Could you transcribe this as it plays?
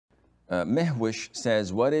Mehwish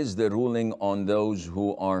says, what is the ruling on those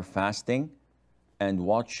who are fasting and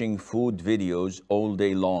watching food videos all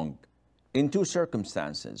day long? In two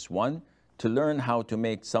circumstances. One, to learn how to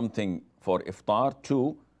make something for iftar.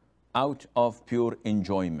 Two, out of pure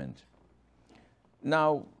enjoyment.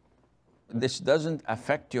 Now, this doesn't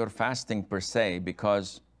affect your fasting per se,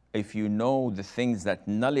 because if you know the things that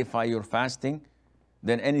nullify your fasting,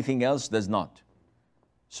 then anything else does not.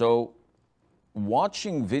 So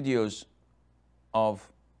watching videos of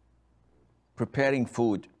preparing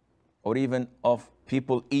food or even of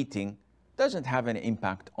people eating doesn't have any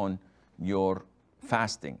impact on your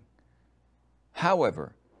fasting.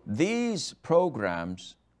 However, these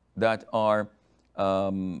programs that are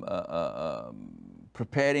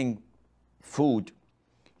preparing food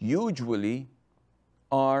usually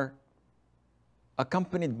are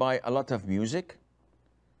accompanied by a lot of music.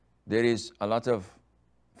 There is a lot of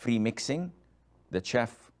free mixing. The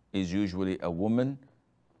chef is usually a woman,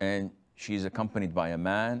 and she's accompanied by a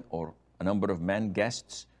man or a number of men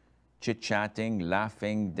guests, chit-chatting,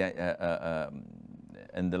 laughing,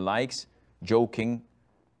 and the likes, joking,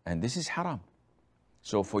 and this is haram.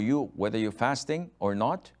 So for you, whether you're fasting or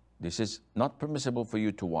not, this is not permissible for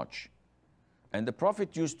you to watch. And the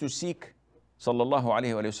Prophet used to seek, sallallahu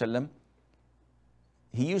alaihi wasallam,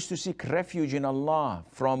 he used to seek refuge in Allah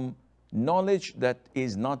from knowledge that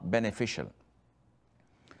is not beneficial.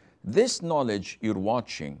 This knowledge you're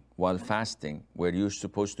watching while fasting, where you're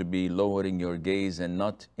supposed to be lowering your gaze and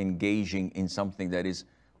not engaging in something that is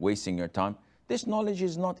wasting your time, this knowledge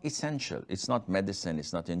is not essential. It's not medicine,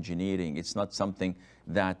 it's not engineering, it's not something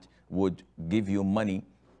that would give you money.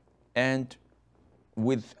 And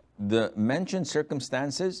with the mentioned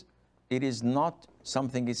circumstances, it is not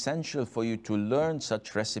something essential for you to learn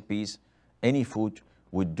such recipes. Any food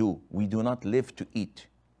would do. We do not live to eat.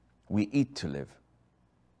 We eat to live.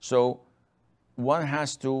 So one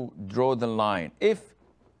has to draw the line. If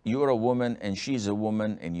you're a woman and she's a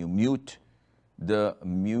woman and you mute the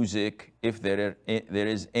music, if there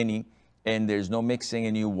is any, and there's no mixing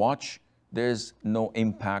and you watch, there's no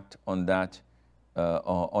impact on that,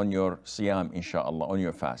 on your siyam, inshallah, on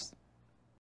your fast.